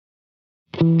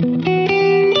This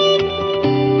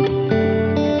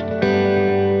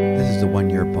is the One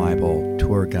Year Bible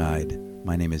Tour Guide.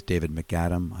 My name is David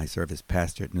McAdam. I serve as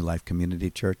pastor at New Life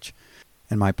Community Church,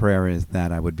 and my prayer is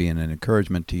that I would be an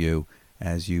encouragement to you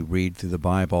as you read through the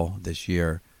Bible this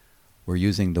year. We're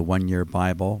using the One Year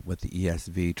Bible with the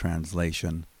ESV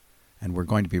translation, and we're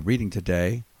going to be reading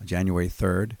today, January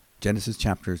 3rd, Genesis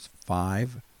chapters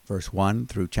 5, verse 1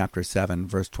 through chapter 7,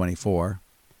 verse 24,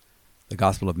 the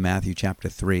Gospel of Matthew chapter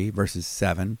 3, verses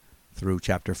 7 through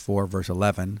chapter 4, verse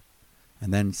 11,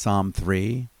 and then Psalm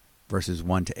 3, verses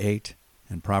 1 to 8,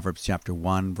 and Proverbs chapter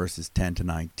 1, verses 10 to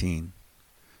 19.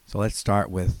 So let's start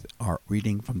with our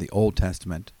reading from the Old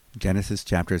Testament, Genesis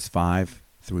chapters 5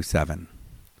 through 7.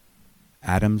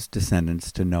 Adam's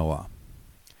descendants to Noah.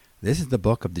 This is the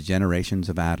book of the generations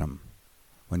of Adam.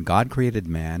 When God created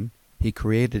man, he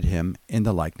created him in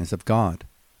the likeness of God.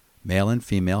 Male and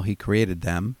female he created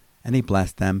them, and he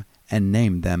blessed them and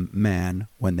named them man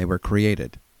when they were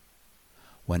created.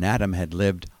 When Adam had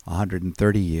lived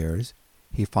 130 years,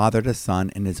 he fathered a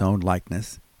son in his own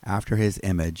likeness, after his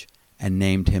image, and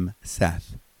named him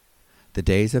Seth. The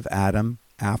days of Adam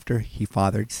after he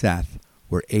fathered Seth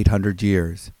were 800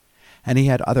 years, and he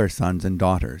had other sons and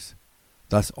daughters.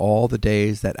 Thus all the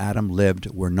days that Adam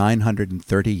lived were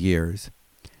 930 years,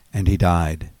 and he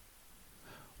died.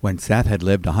 When Seth had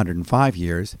lived 105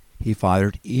 years, he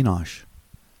fathered Enosh.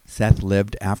 Seth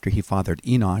lived after he fathered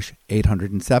Enosh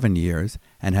 807 years,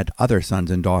 and had other sons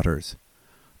and daughters.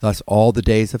 Thus all the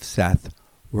days of Seth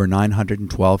were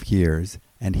 912 years,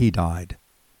 and he died.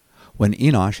 When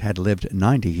Enosh had lived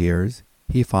 90 years,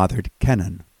 he fathered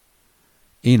Kenan.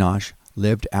 Enosh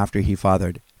lived after he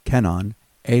fathered Kenan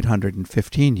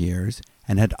 815 years,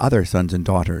 and had other sons and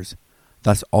daughters.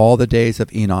 Thus all the days of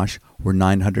Enosh were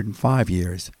 905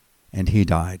 years, and he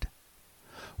died.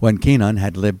 When Kenan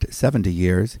had lived 70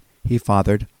 years, he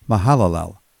fathered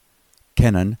Mahalalel.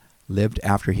 Kenan lived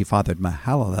after he fathered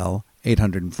Mahalalel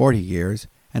 840 years,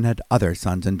 and had other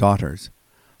sons and daughters.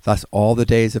 Thus all the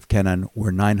days of Kenan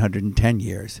were 910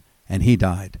 years, and he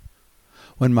died.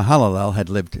 When Mahalalel had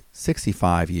lived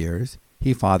 65 years,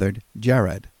 he fathered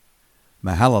Jared.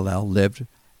 Mahalalel lived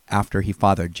after he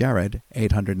fathered Jared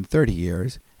 830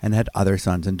 years, and had other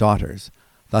sons and daughters.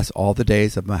 Thus all the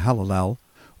days of Mahalalel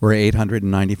were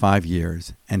 895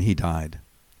 years, and he died.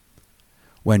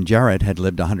 When Jared had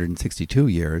lived 162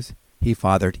 years, he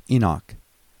fathered Enoch.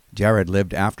 Jared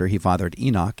lived after he fathered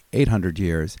Enoch 800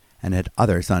 years, and had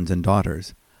other sons and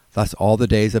daughters. Thus all the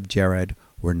days of Jared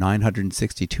were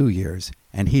 962 years,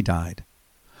 and he died.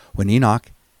 When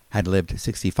Enoch had lived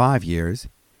 65 years,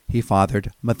 he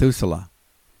fathered Methuselah.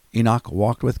 Enoch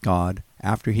walked with God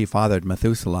after he fathered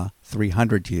Methuselah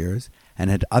 300 years, and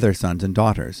had other sons and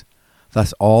daughters.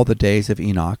 Thus all the days of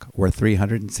Enoch were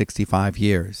 365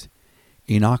 years.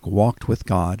 Enoch walked with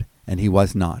God, and he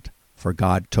was not, for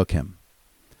God took him.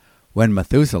 When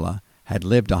Methuselah had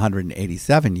lived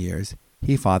 187 years,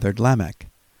 he fathered Lamech.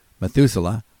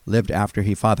 Methuselah lived after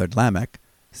he fathered Lamech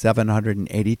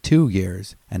 782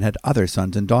 years, and had other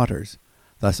sons and daughters.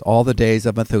 Thus all the days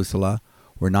of Methuselah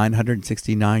were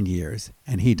 969 years,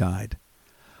 and he died.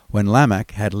 When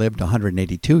Lamech had lived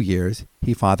 182 years,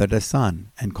 he fathered a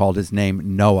son, and called his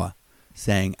name Noah,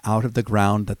 saying, Out of the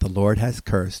ground that the Lord has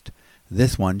cursed,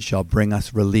 this one shall bring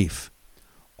us relief,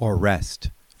 or rest,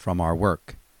 from our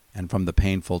work, and from the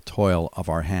painful toil of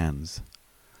our hands.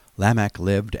 Lamech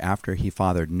lived after he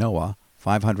fathered Noah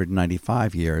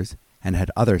 595 years, and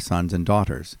had other sons and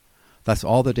daughters. Thus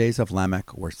all the days of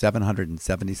Lamech were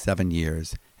 777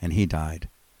 years, and he died.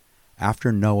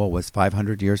 After Noah was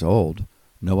 500 years old,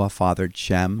 Noah fathered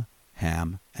Shem,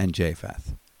 Ham, and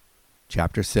Japheth.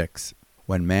 Chapter 6.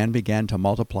 When man began to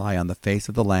multiply on the face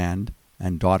of the land,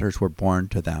 and daughters were born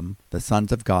to them, the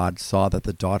sons of God saw that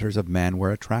the daughters of man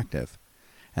were attractive,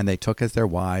 and they took as their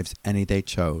wives any they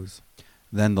chose.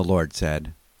 Then the Lord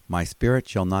said, My spirit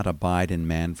shall not abide in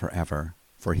man forever,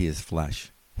 for he is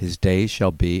flesh. His days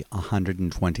shall be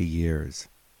 120 years.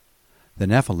 The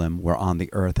Nephilim were on the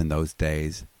earth in those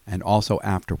days, and also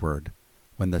afterward,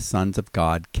 when the sons of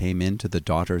God came in to the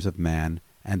daughters of man,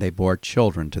 and they bore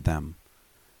children to them.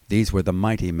 These were the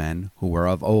mighty men who were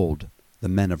of old, the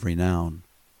men of renown.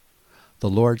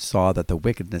 The Lord saw that the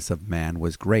wickedness of man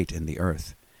was great in the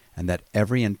earth, and that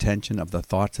every intention of the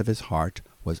thoughts of his heart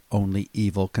was only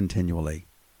evil continually.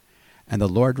 And the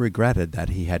Lord regretted that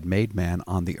he had made man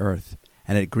on the earth,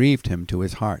 and it grieved him to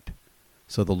his heart.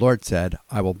 So the Lord said,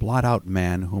 I will blot out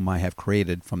man whom I have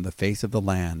created from the face of the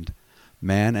land,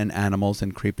 man and animals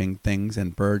and creeping things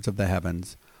and birds of the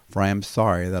heavens, for I am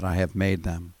sorry that I have made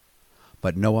them.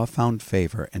 But Noah found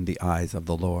favor in the eyes of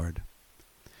the Lord.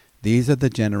 These are the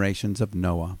generations of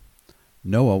Noah.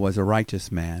 Noah was a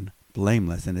righteous man,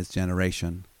 blameless in his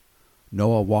generation.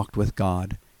 Noah walked with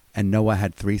God, and Noah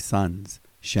had 3 sons,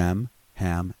 Shem,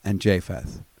 Ham, and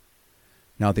Japheth.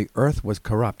 Now the earth was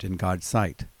corrupt in God's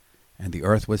sight, and the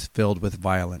earth was filled with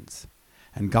violence.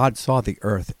 And God saw the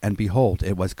earth, and behold,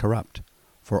 it was corrupt,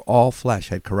 for all flesh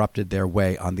had corrupted their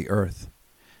way on the earth.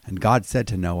 And God said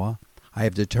to Noah, I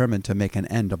have determined to make an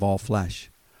end of all flesh,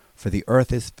 for the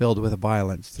earth is filled with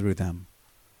violence through them.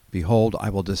 Behold, I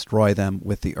will destroy them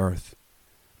with the earth.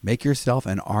 Make yourself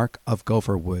an ark of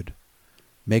gopher wood.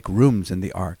 Make rooms in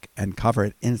the ark, and cover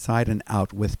it inside and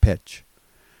out with pitch.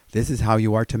 This is how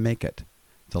you are to make it.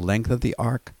 The length of the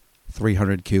ark,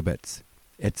 300 cubits.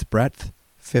 Its breadth,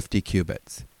 50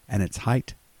 cubits, and its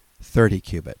height, 30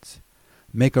 cubits.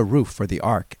 Make a roof for the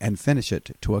ark, and finish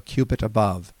it to a cubit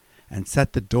above, and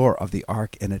set the door of the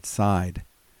ark in its side.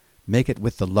 Make it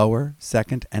with the lower,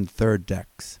 second, and third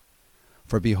decks.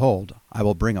 For behold, I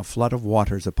will bring a flood of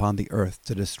waters upon the earth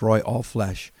to destroy all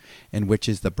flesh, in which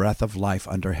is the breath of life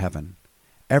under heaven.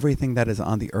 Everything that is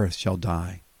on the earth shall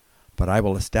die. But I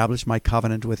will establish my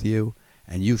covenant with you,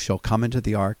 and you shall come into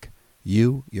the ark,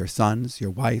 you, your sons,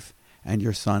 your wife, and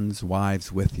your sons'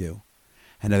 wives with you.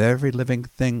 And of every living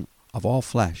thing of all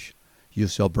flesh you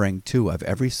shall bring 2 of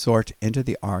every sort into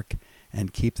the ark,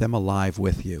 and keep them alive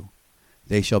with you.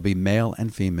 They shall be male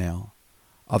and female.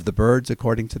 Of the birds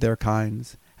according to their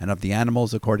kinds, and of the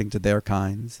animals according to their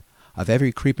kinds, of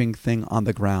every creeping thing on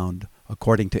the ground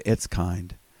according to its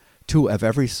kind. 2 of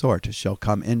every sort shall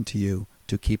come into you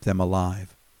to keep them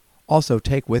alive. Also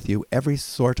take with you every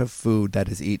sort of food that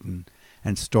is eaten,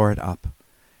 and store it up.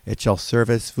 It shall serve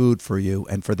as food for you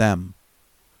and for them.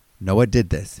 Noah did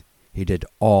this. He did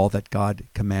all that God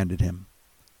commanded him.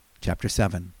 Chapter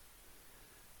 7.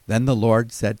 Then the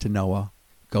Lord said to Noah,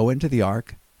 Go into the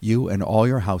ark, you and all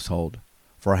your household,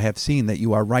 for I have seen that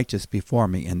you are righteous before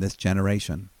me in this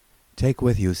generation. Take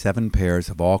with you 7 pairs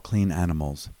of all clean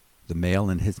animals, the male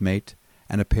and his mate,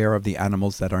 and a pair of the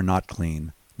animals that are not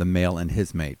clean, the male and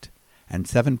his mate, and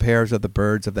 7 pairs of the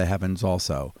birds of the heavens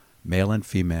also, male and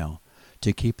female,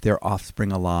 to keep their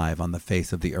offspring alive on the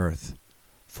face of the earth.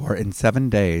 For in 7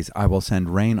 days I will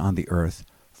send rain on the earth,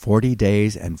 40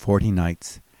 days and 40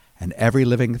 nights, and every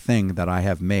living thing that I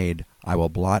have made I will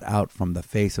blot out from the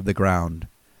face of the ground.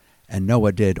 And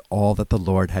Noah did all that the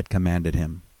Lord had commanded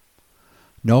him.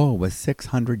 Noah was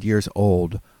 600 years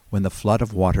old when the flood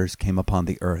of waters came upon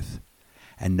the earth.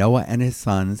 And Noah and his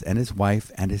sons and his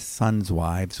wife and his sons'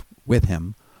 wives with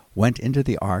him went into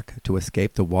the ark to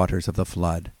escape the waters of the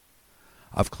flood.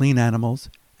 Of clean animals,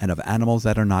 and of animals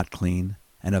that are not clean,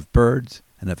 and of birds,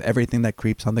 and of everything that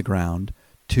creeps on the ground,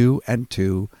 2 and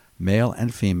 2, male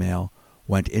and female,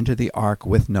 went into the ark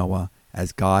with Noah,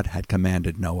 as God had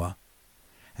commanded Noah.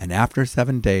 And after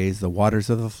 7 days the waters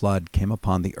of the flood came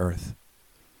upon the earth.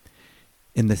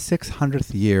 In the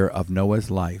 600th year of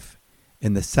Noah's life,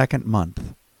 in the 2nd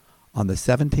month, on the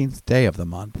 17th day of the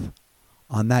month,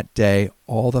 on that day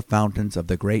all the fountains of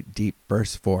the great deep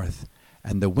burst forth,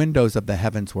 and the windows of the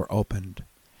heavens were opened,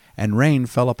 and rain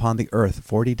fell upon the earth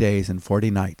 40 days and 40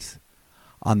 nights.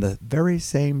 On the very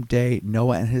same day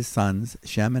Noah and his sons,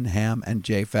 Shem and Ham and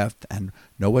Japheth, and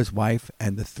Noah's wife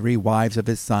and the 3 wives of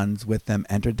his sons with them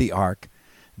entered the ark,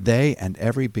 they and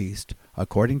every beast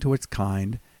according to its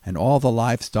kind, and all the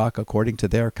livestock according to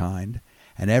their kind,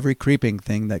 and every creeping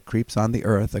thing that creeps on the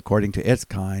earth according to its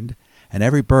kind, and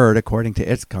every bird according to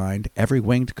its kind, every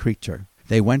winged creature.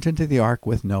 They went into the ark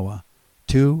with Noah,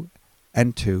 2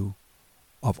 and 2,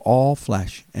 of all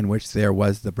flesh in which there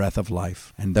was the breath of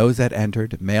life. And those that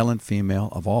entered, male and female,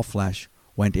 of all flesh,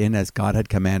 went in as God had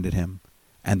commanded him,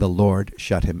 and the Lord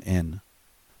shut him in.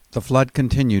 The flood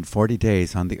continued 40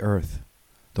 days on the earth.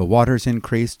 The waters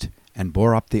increased and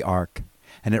bore up the ark,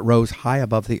 and it rose high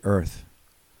above the earth.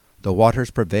 The waters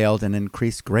prevailed and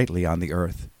increased greatly on the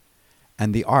earth,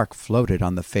 and the ark floated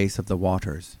on the face of the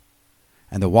waters.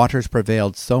 And the waters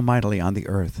prevailed so mightily on the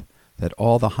earth, that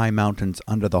all the high mountains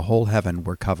under the whole heaven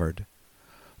were covered.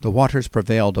 The waters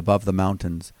prevailed above the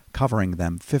mountains, covering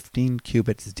them 15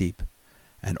 cubits deep.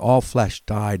 And all flesh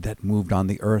died that moved on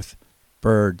the earth,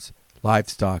 birds,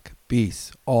 livestock,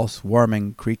 beasts, all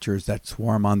swarming creatures that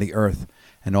swarm on the earth,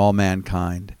 and all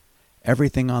mankind.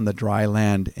 Everything on the dry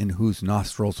land in whose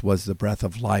nostrils was the breath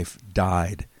of life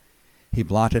died. He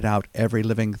blotted out every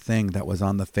living thing that was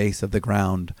on the face of the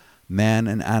ground, man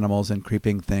and animals and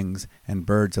creeping things and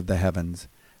birds of the heavens.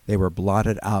 They were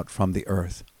blotted out from the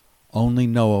earth. Only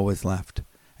Noah was left,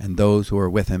 and those who were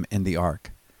with him in the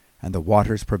ark. And the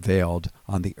waters prevailed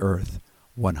on the earth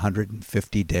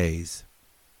 150 days.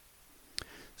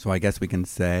 So I guess we can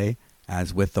say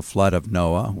As with the flood of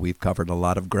Noah, we've covered a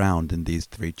lot of ground in these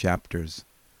 3 chapters.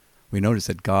 We notice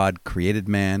that God created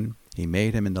man. He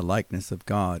made him in the likeness of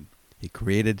God. He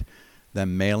created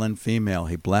them male and female.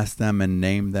 He blessed them and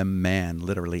named them man,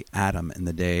 literally Adam, in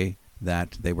the day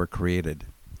that they were created.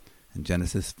 In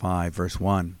Genesis 5, verse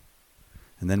 1.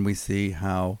 And then we see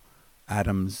how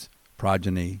Adam's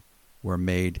progeny were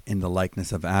made in the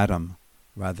likeness of Adam,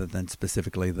 rather than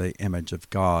specifically the image of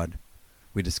God.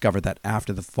 We discover that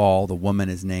after the fall, the woman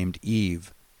is named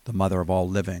Eve, the mother of all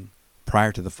living.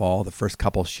 Prior to the fall, the first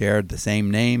couple shared the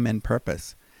same name and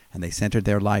purpose, and they centered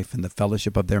their life in the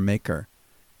fellowship of their Maker.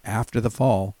 After the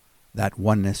fall, that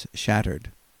oneness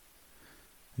shattered.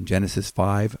 In Genesis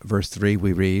 5, verse 3,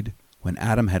 we read, "When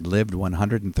Adam had lived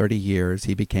 130 years,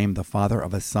 he became the father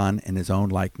of a son in his own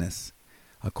likeness,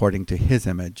 according to his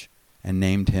image, and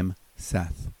named him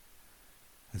Seth."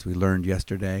 As we learned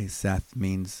yesterday, Seth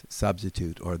means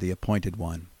substitute, or the appointed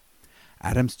one.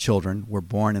 Adam's children were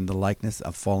born in the likeness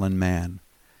of fallen man.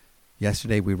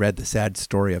 Yesterday we read the sad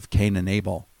story of Cain and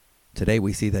Abel. Today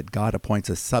we see that God appoints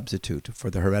a substitute for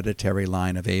the hereditary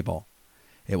line of Abel.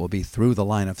 It will be through the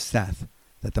line of Seth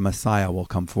that the Messiah will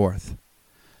come forth.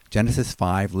 Genesis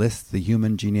 5 lists the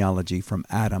human genealogy from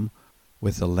Adam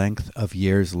with the length of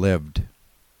years lived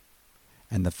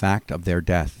and the fact of their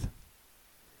death.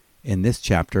 In this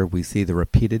chapter we see the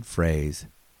repeated phrase,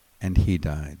 "and he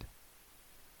died."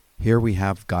 Here we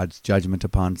have God's judgment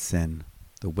upon sin.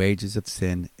 The wages of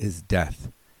sin is death,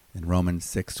 in Romans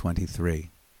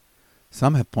 6:23.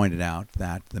 Some have pointed out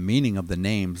that the meaning of the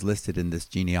names listed in this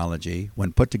genealogy,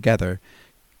 when put together,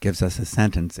 gives us a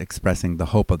sentence expressing the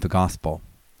hope of the gospel.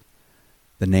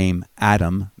 The name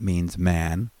Adam means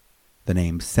man. The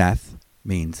name Seth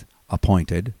means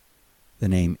appointed. The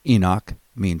name Enoch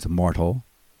means mortal.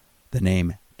 The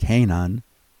name Canaan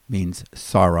means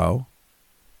sorrow.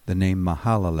 The name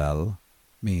Mahalalel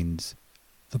means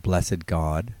the blessed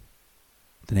God.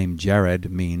 The name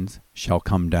Jared means shall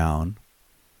come down.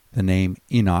 The name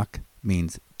Enoch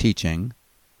means teaching.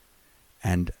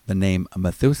 And the name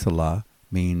Methuselah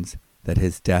means that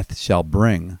his death shall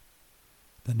bring.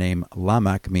 The name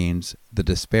Lamech means the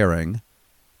despairing.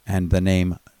 And the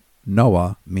name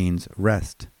Noah means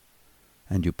rest.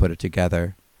 And you put it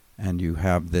together and you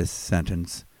have this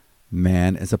sentence,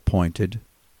 "Man is appointed,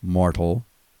 mortal,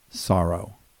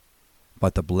 sorrow.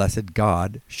 But the blessed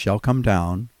God shall come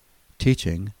down,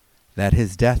 teaching that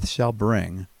his death shall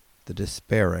bring the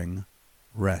despairing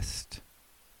rest,"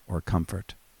 or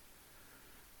comfort.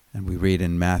 And we read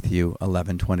in Matthew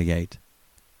 11:28,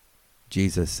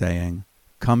 Jesus saying,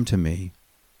 "Come to me,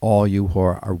 all you who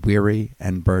are weary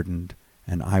and burdened,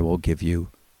 and I will give you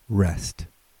rest."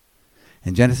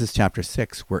 In Genesis chapter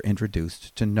 6, we're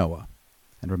introduced to Noah.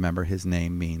 And remember, his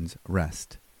name means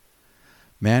rest.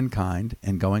 Mankind,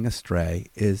 in going astray,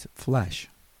 is flesh.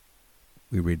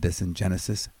 We read this in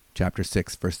Genesis chapter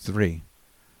 6, verse 3.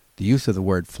 The use of the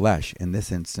word flesh in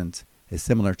this instance is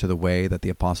similar to the way that the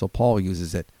Apostle Paul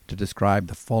uses it to describe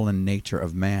the fallen nature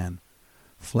of man.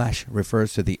 Flesh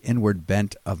refers to the inward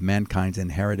bent of mankind's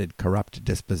inherited corrupt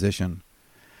disposition.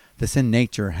 The sin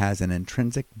nature has an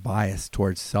intrinsic bias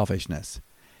towards selfishness.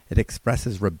 It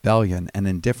expresses rebellion and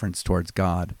indifference towards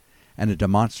God, and a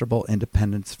demonstrable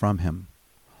independence from him.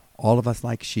 All of us,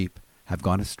 like sheep, have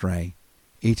gone astray.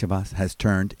 Each of us has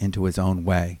turned into his own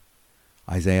way.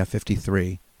 Isaiah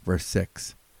 53, verse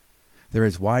 6. There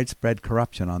is widespread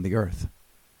corruption on the earth.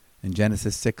 In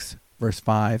Genesis 6, verse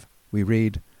 5, we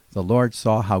read, "The Lord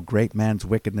saw how great man's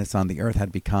wickedness on the earth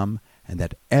had become, and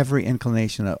that every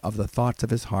inclination of the thoughts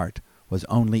of his heart was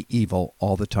only evil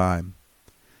all the time."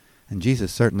 And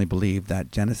Jesus certainly believed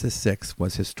that Genesis 6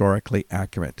 was historically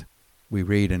accurate. We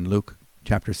read in Luke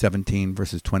chapter 17,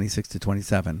 verses 26 to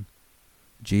 27,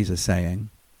 Jesus saying,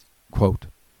 quote,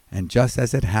 "And just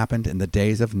as it happened in the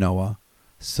days of Noah,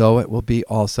 so it will be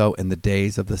also in the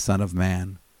days of the Son of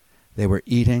Man. They were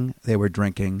eating, they were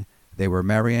drinking, they were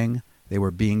marrying, they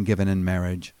were being given in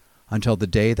marriage, until the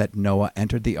day that Noah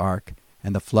entered the ark,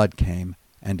 and the flood came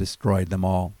and destroyed them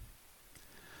all."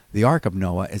 The ark of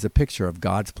Noah is a picture of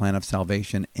God's plan of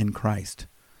salvation in Christ.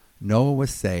 Noah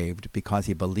was saved because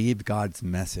he believed God's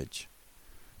message.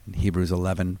 In Hebrews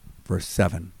 11, verse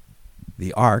 7.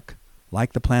 The ark,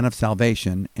 like the plan of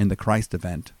salvation in the Christ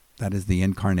event, that is the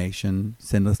incarnation,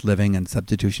 sinless living, and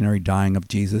substitutionary dying of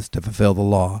Jesus to fulfill the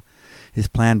law, is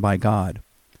planned by God.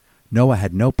 Noah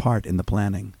had no part in the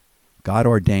planning. God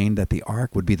ordained that the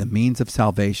ark would be the means of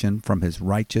salvation from his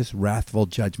righteous, wrathful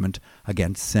judgment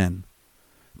against sin.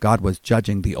 God was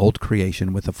judging the old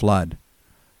creation with a flood.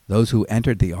 Those who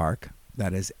entered the ark,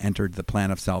 that is, entered the plan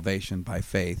of salvation by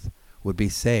faith, would be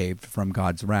saved from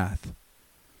God's wrath.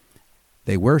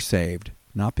 They were saved,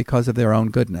 not because of their own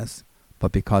goodness,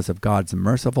 but because of God's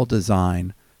merciful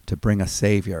design to bring a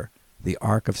Savior, the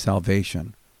ark of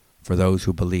salvation, for those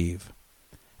who believe.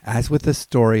 As with the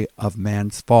story of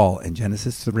man's fall in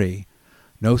Genesis 3,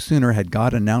 no sooner had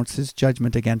God announced his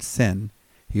judgment against sin,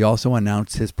 he also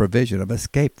announced his provision of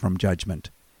escape from judgment.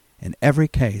 In every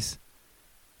case,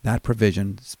 that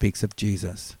provision speaks of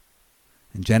Jesus.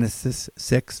 In Genesis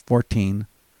 6:14,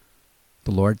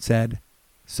 the Lord said,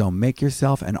 "So make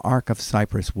yourself an ark of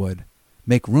cypress wood.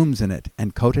 Make rooms in it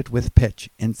and coat it with pitch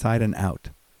inside and out."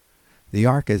 The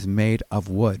ark is made of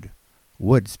wood.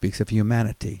 Wood speaks of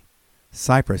humanity.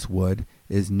 Cypress wood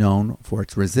is known for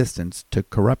its resistance to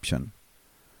corruption.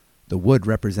 The wood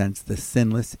represents the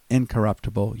sinless,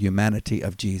 incorruptible humanity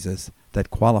of Jesus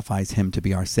that qualifies him to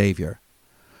be our Savior.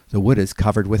 The wood is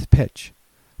covered with pitch.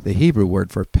 The Hebrew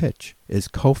word for pitch is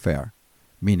kopher,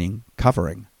 meaning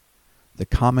covering. The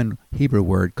common Hebrew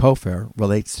word kopher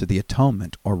relates to the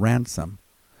atonement or ransom.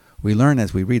 We learn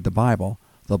as we read the Bible,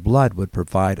 the blood would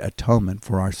provide atonement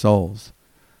for our souls.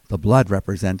 The blood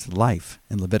represents life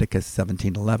in Leviticus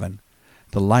 17:11.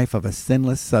 The life of a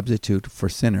sinless substitute for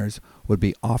sinners would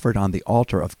be offered on the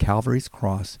altar of Calvary's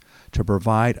cross to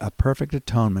provide a perfect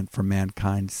atonement for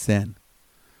mankind's sin.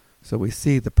 So we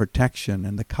see the protection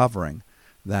and the covering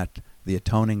that the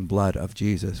atoning blood of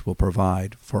Jesus will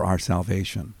provide for our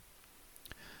salvation.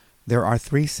 There are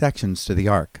 3 sections to the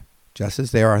ark, just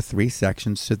as there are 3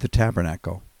 sections to the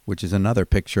tabernacle, which is another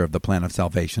picture of the plan of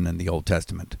salvation in the Old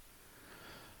Testament.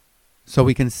 So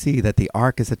we can see that the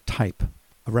ark is a type,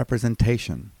 a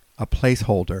representation, a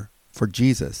placeholder for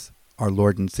Jesus, our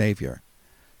Lord and Savior.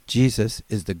 Jesus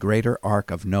is the greater ark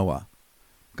of Noah.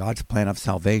 God's plan of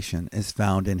salvation is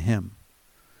found in him.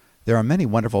 There are many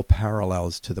wonderful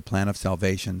parallels to the plan of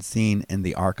salvation seen in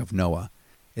the ark of Noah.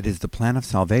 It is the plan of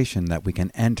salvation that we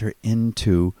can enter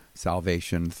into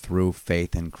salvation through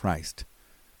faith in Christ.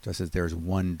 Just as there is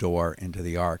one door into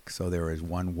the ark, so there is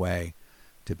one way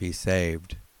to be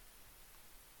saved.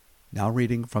 Now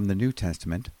reading from the New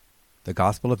Testament, the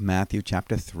Gospel of Matthew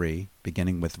chapter 3,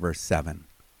 beginning with verse 7.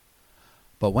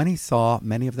 But when he saw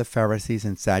many of the Pharisees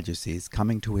and Sadducees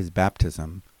coming to his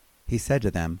baptism, he said to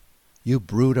them, "You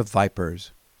brood of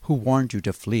vipers, who warned you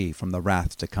to flee from the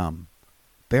wrath to come?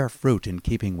 Bear fruit in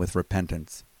keeping with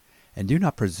repentance. And do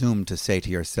not presume to say to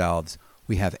yourselves,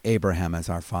 'We have Abraham as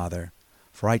our father.'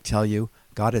 For I tell you,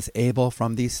 God is able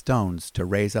from these stones to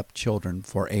raise up children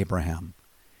for Abraham.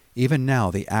 Even now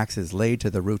the axe is laid to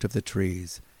the root of the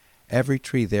trees. Every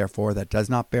tree, therefore, that does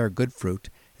not bear good fruit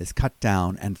is cut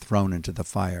down and thrown into the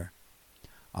fire.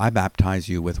 I baptize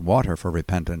you with water for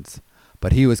repentance,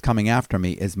 but he who is coming after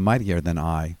me is mightier than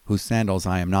I, whose sandals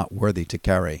I am not worthy to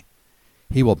carry.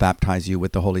 He will baptize you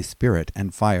with the Holy Spirit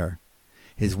and fire.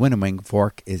 His winnowing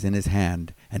fork is in his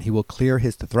hand, and he will clear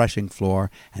his threshing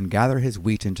floor and gather his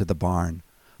wheat into the barn,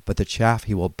 but the chaff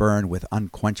he will burn with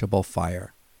unquenchable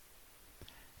fire."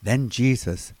 Then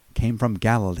Jesus came from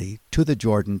Galilee to the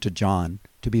Jordan to John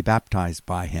to be baptized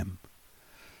by him.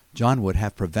 John would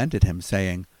have prevented him,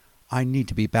 saying, "I need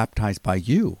to be baptized by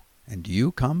you, and do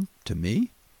you come to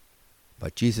me?"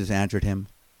 But Jesus answered him,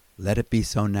 "Let it be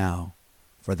so now,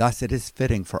 for thus it is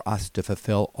fitting for us to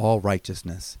fulfill all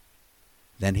righteousness."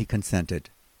 Then he consented.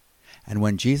 And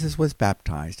when Jesus was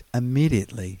baptized,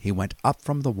 immediately he went up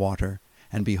from the water,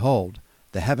 and behold,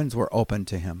 the heavens were opened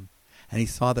to him, and he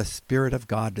saw the Spirit of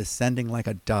God descending like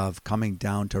a dove coming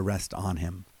down to rest on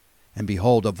him. And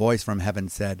behold, a voice from heaven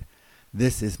said,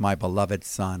 "This is my beloved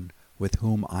Son, with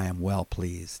whom I am well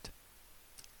pleased."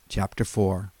 Chapter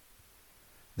 4.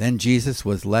 Then Jesus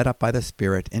was led up by the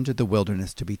Spirit into the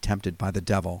wilderness to be tempted by the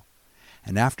devil.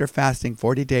 And after fasting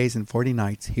 40 days and 40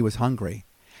 nights, he was hungry.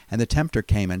 And the tempter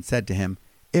came and said to him,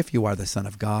 "If you are the Son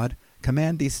of God,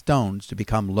 command these stones to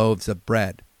become loaves of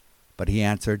bread." But he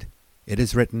answered, "It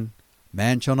is written,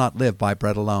 'Man shall not live by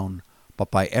bread alone, but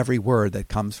by every word that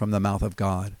comes from the mouth of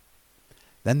God.'"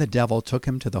 Then the devil took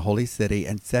him to the holy city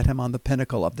and set him on the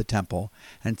pinnacle of the temple,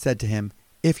 and said to him,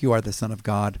 "If you are the Son of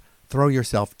God, throw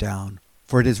yourself down,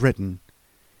 for it is written,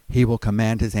 'He will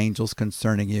command his angels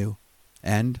concerning you,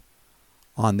 and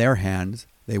on their hands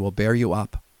they will bear you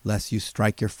up, lest you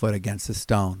strike your foot against a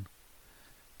stone.'"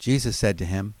 Jesus said to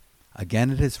him,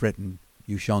 "Again it is written,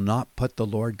 'You shall not put the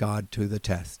Lord God to the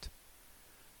test.'"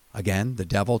 Again the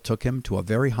devil took him to a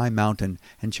very high mountain,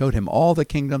 and showed him all the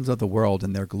kingdoms of the world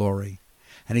and their glory.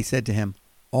 And he said to him,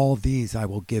 "All these I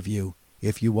will give you,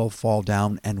 if you will fall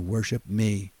down and worship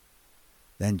me."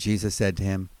 Then Jesus said to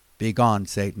him, "Begone,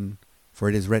 Satan, for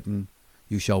it is written,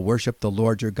 'You shall worship the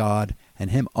Lord your God,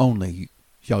 and him only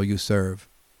shall you serve.'"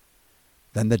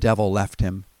 Then the devil left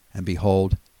him, and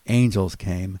behold, angels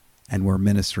came and were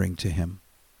ministering to him.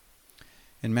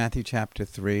 In Matthew chapter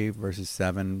 3, verses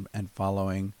 7 and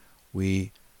following,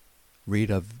 we read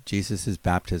of Jesus'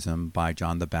 baptism by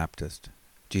John the Baptist.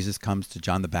 Jesus comes to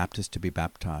John the Baptist to be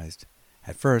baptized.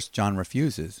 At first, John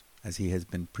refuses, as he has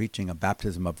been preaching a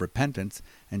baptism of repentance,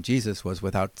 and Jesus was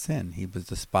without sin. He was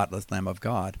the spotless Lamb of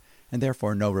God, and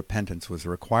therefore no repentance was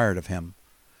required of him.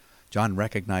 John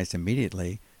recognized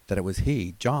immediately that it was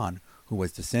he, John, who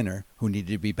was the sinner, who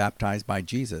needed to be baptized by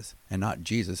Jesus, and not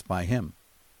Jesus by him.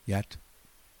 Yet,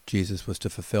 Jesus was to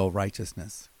fulfill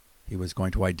righteousness. He was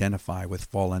going to identify with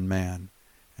fallen man,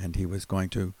 and he was going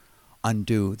to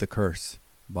undo the curse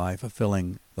by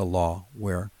fulfilling the law.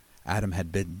 Where Adam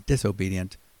had been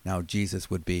disobedient, now Jesus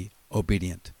would be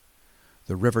obedient.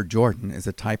 The river Jordan is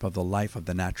a type of the life of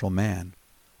the natural man.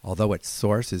 Although its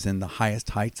source is in the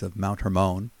highest heights of Mount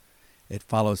Hermon, it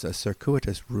follows a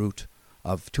circuitous route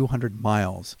of 200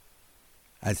 miles,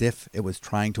 as if it was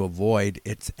trying to avoid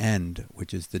its end,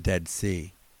 which is the Dead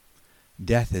Sea.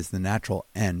 Death is the natural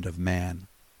end of man.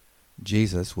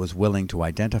 Jesus was willing to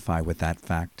identify with that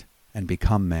fact and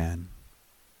become man.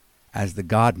 As the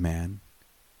God-man,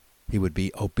 he would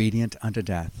be obedient unto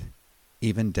death,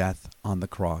 even death on the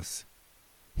cross.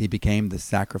 He became the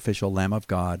sacrificial Lamb of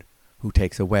God who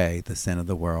takes away the sin of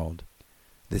the world.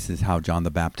 This is how John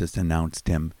the Baptist announced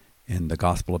him in the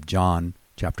Gospel of John,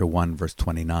 chapter 1, verse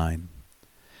 29.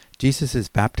 Jesus'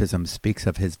 baptism speaks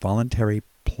of his voluntary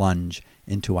plunge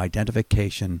into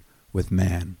identification with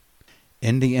man.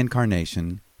 In the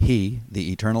incarnation, he,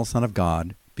 the eternal Son of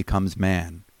God, becomes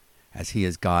man, as he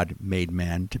is God made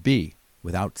man to be,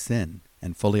 without sin,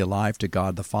 and fully alive to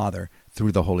God the Father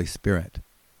through the Holy Spirit.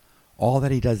 All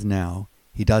that he does now,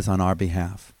 he does on our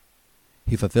behalf.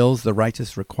 He fulfills the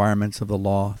righteous requirements of the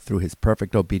law through his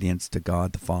perfect obedience to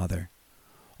God the Father.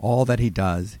 All that he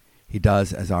does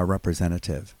as our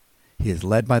representative. He is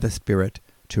led by the Spirit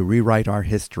to rewrite our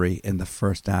history in the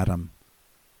first Adam.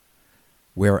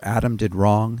 Where Adam did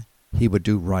wrong, he would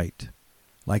do right.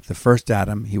 Like the first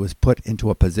Adam, he was put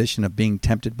into a position of being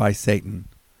tempted by Satan.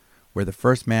 Where the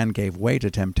first man gave way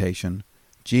to temptation,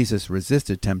 Jesus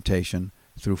resisted temptation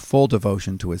through full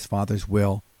devotion to his Father's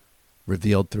will,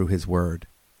 revealed through his word.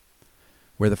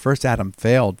 Where the first Adam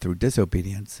failed through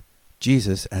disobedience,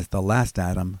 Jesus, as the last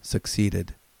Adam,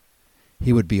 succeeded.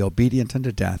 He would be obedient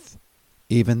unto death,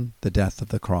 even the death of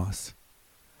the cross.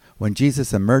 When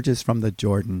Jesus emerges from the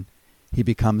Jordan, he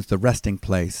becomes the resting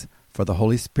place for the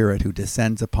Holy Spirit who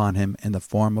descends upon him in the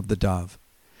form of the dove.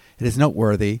 It is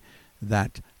noteworthy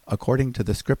that, according to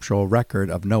the scriptural record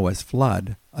of Noah's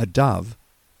flood, a dove,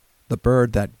 the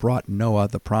bird that brought Noah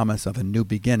the promise of a new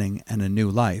beginning and a new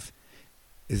life,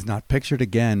 is not pictured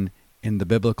again in the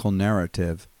biblical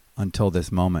narrative until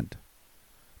this moment.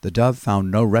 The dove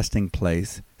found no resting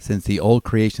place since the old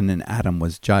creation in Adam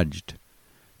was judged.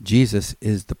 Jesus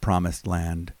is the promised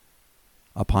land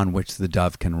upon which the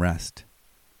dove can rest.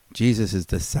 Jesus is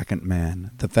the second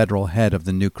man, the federal head of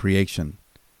the new creation.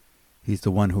 He's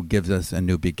the one who gives us a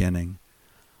new beginning.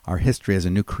 Our history as a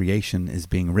new creation is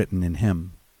being written in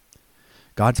him.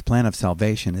 God's plan of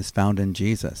salvation is found in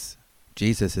Jesus.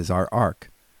 Jesus is our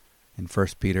ark. In 1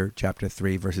 Peter chapter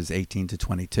 3, verses 18 to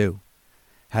 22.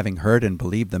 Having heard and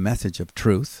believed the message of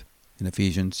truth, in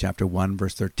Ephesians chapter 1,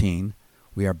 verse 13,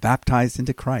 we are baptized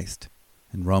into Christ,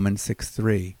 in Romans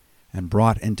 6:3, and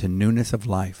brought into newness of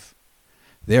life.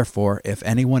 Therefore, if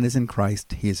anyone is in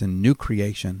Christ, he is a new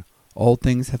creation. Old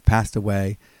things have passed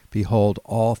away. Behold,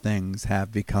 all things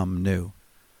have become new.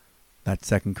 That's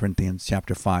 2 Corinthians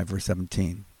chapter 5, verse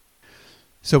 17.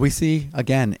 So we see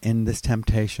again in this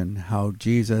temptation how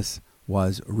Jesus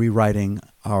was rewriting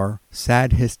our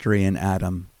sad history in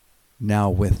Adam, now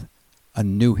with a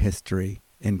new history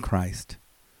in Christ.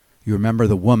 You remember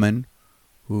the woman,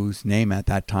 whose name at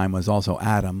that time was also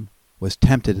Adam, was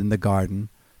tempted in the garden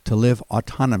to live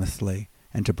autonomously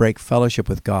and to break fellowship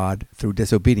with God through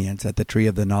disobedience at the tree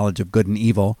of the knowledge of good and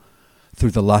evil,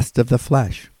 through the lust of the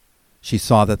flesh. She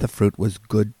saw that the fruit was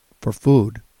good for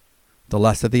food, the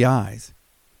lust of the eyes.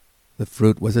 The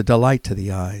fruit was a delight to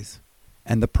the eyes,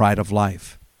 and the pride of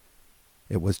life.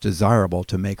 It was desirable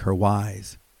to make her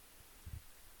wise.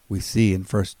 We see in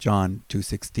 1 John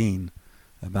 2:16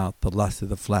 about the lust of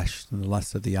the flesh and the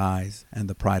lust of the eyes and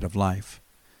the pride of life.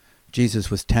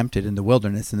 Jesus was tempted in the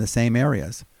wilderness in the same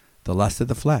areas. The lust of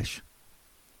the flesh,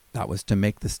 that was to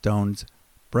make the stones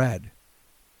bread,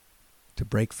 to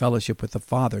break fellowship with the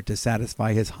Father, to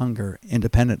satisfy his hunger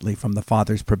independently from the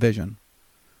Father's provision.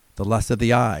 The lust of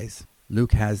the eyes,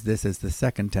 Luke has this as the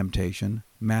second temptation,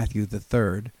 Matthew the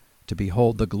third, to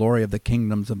behold the glory of the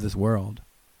kingdoms of this world.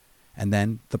 And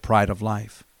then the pride of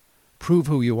life, Prove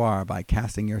who you are by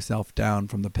casting yourself down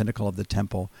from the pinnacle of the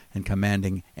temple and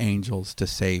commanding angels to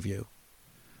save you.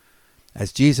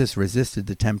 As Jesus resisted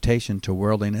the temptation to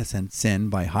worldliness and sin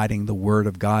by hiding the word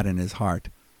of God in his heart,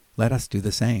 let us do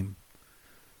the same.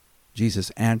 Jesus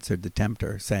answered the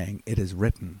tempter, saying, "It is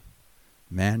written,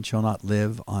 man shall not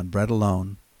live on bread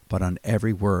alone, but on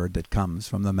every word that comes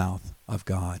from the mouth of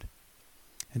God."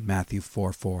 In Matthew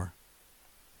 4:4.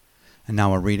 And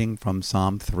now a reading from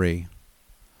Psalm 3.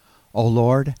 O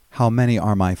Lord, how many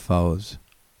are my foes?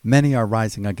 Many are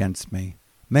rising against me.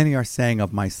 Many are saying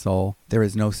of my soul, there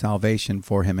is no salvation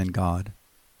for him in God.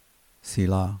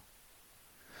 Selah.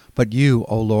 But you,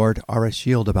 O Lord, are a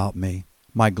shield about me,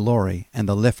 my glory and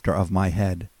the lifter of my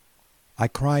head. I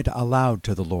cried aloud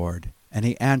to the Lord, and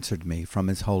he answered me from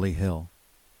his holy hill.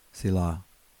 Selah.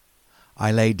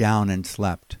 I lay down and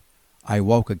slept. I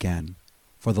woke again,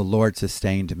 for the Lord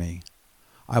sustained me.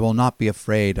 I will not be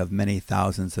afraid of many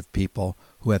thousands of people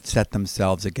who have set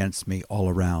themselves against me all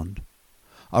around.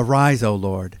 Arise, O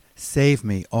Lord, save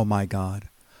me, O my God,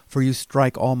 for you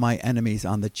strike all my enemies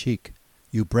on the cheek.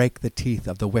 You break the teeth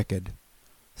of the wicked.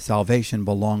 Salvation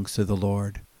belongs to the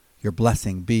Lord. Your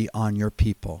blessing be on your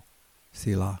people.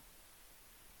 Selah.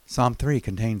 Psalm 3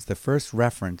 contains the first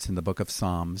reference in the book of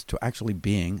Psalms to actually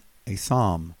being a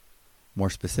psalm, more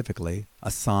specifically,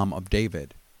 a psalm of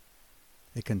David.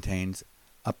 It contains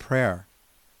a prayer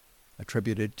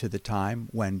attributed to the time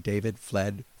when David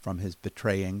fled from his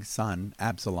betraying son,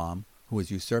 Absalom, who was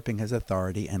usurping his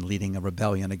authority and leading a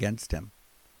rebellion against him.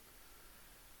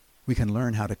 We can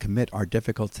learn how to commit our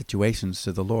difficult situations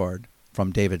to the Lord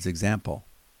from David's example.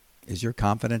 Is your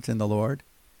confidence in the Lord?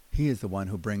 He is the one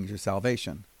who brings your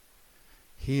salvation.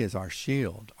 He is our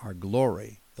shield, our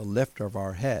glory, the lifter of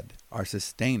our head, our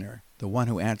sustainer, the one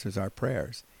who answers our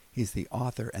prayers. He's the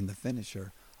author and the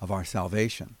finisher of our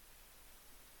salvation.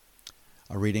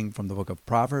 A reading from the book of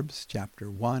Proverbs,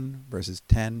 chapter 1, verses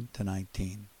 10 to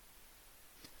 19.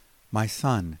 My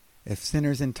son, if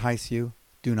sinners entice you,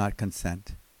 do not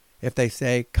consent. If they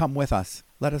say, "Come with us,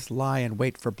 let us lie in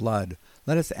wait for blood.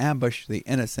 Let us ambush the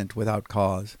innocent without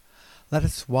cause. Let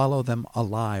us swallow them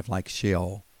alive like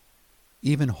Sheol,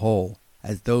 even whole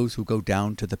as those who go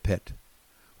down to the pit.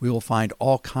 We will find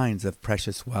all kinds of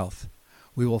precious wealth.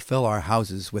 We will fill our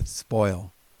houses with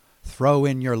spoil. Throw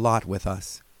in your lot with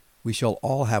us. We shall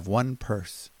all have one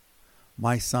purse.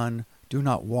 My son, do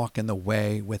not walk in the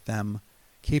way with them.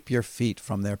 Keep your feet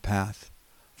from their path.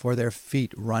 For their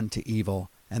feet run to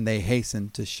evil, and they hasten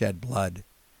to shed blood.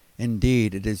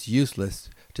 Indeed, it is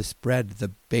useless to spread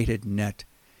the baited net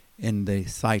in the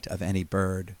sight of any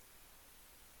bird.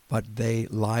 But they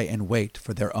lie in wait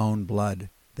for their own blood.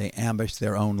 They ambush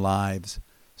their own lives.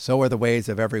 So are the ways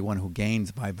of everyone who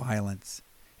gains by violence.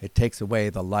 It takes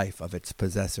away the life of its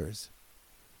possessors.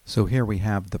 So here we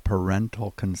have the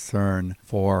parental concern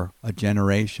for a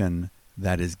generation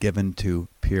that is given to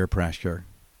peer pressure.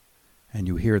 And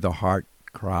you hear the heart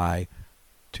cry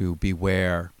to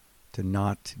beware, to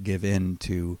not give in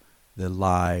to the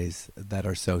lies that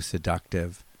are so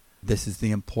seductive. This is the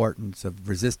importance of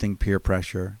resisting peer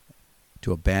pressure,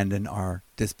 to abandon our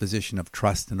disposition of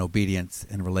trust and obedience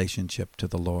in relationship to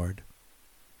the Lord.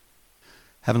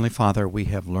 Heavenly Father, we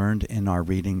have learned in our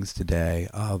readings today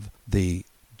of the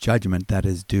judgment that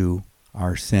is due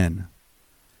our sin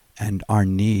and our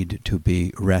need to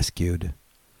be rescued.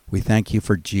 We thank you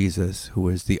for Jesus, who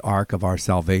is the ark of our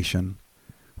salvation.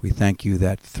 We thank you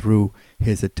that through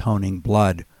his atoning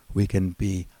blood we can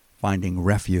be finding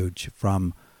refuge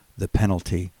from the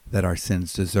penalty that our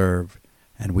sins deserve,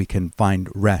 and we can find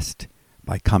rest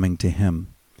by coming to him.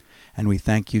 And we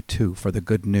thank you, too, for the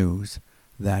good news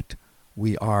that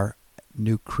we are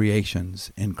new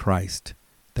creations in Christ,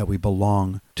 that we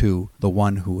belong to the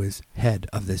one who is head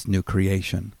of this new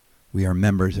creation. We are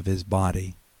members of his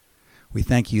body. We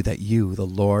thank you that you, the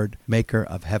Lord, maker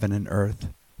of heaven and earth,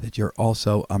 that you're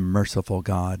also a merciful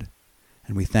God.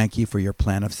 And we thank you for your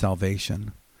plan of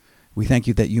salvation. We thank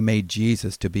you that you made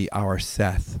Jesus to be our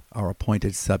Seth, our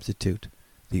appointed substitute,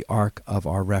 the ark of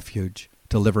our refuge,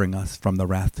 delivering us from the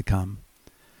wrath to come.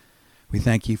 We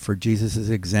thank you for Jesus'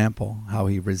 example, how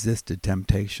he resisted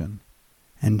temptation,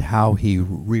 and how he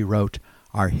rewrote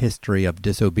our history of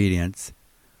disobedience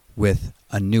with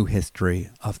a new history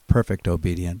of perfect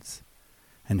obedience,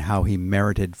 and how he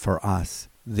merited for us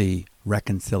the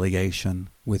reconciliation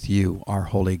with you, our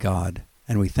holy God.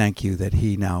 And we thank you that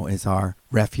he now is our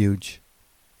refuge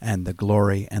and the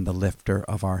glory and the lifter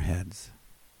of our heads.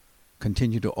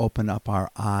 Continue to open up our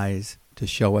eyes to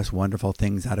show us wonderful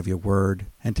things out of your word,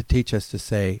 and to teach us to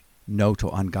say no to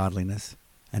ungodliness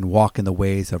and walk in the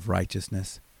ways of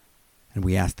righteousness. And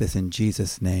we ask this in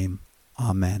Jesus' name.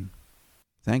 Amen.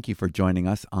 Thank you for joining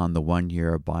us on the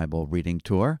one-year Bible reading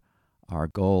tour. Our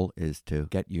goal is to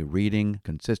get you reading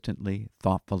consistently,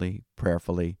 thoughtfully,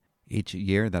 prayerfully. Each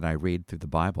year that I read through the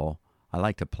Bible, I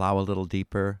like to plow a little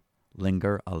deeper,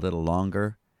 linger a little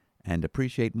longer, and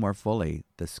appreciate more fully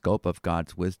the scope of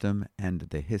God's wisdom and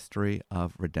the history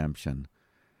of redemption.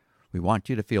 We want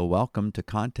you to feel welcome to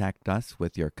contact us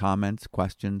with your comments,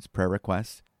 questions, prayer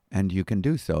requests, and you can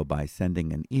do so by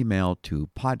sending an email to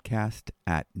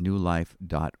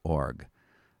podcast@newlife.org.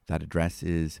 That address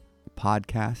is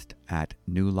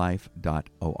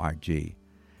podcast@newlife.org.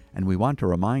 And we want to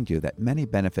remind you that many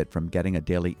benefit from getting a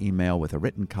daily email with a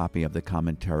written copy of the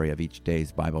commentary of each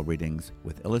day's Bible readings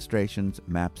with illustrations,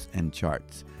 maps, and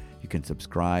charts. You can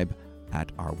subscribe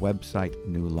at our website,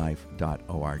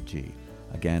 newlife.org.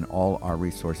 Again, all our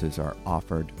resources are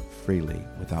offered freely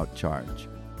without charge.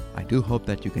 I do hope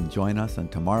that you can join us on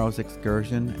tomorrow's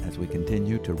excursion as we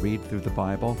continue to read through the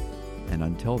Bible. And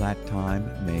until that time,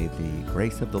 may the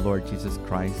grace of the Lord Jesus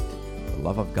Christ, the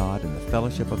love of God, and the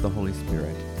fellowship of the Holy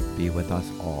Spirit be with us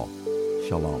all.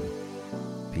 Shalom.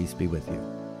 Peace be with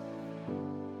you.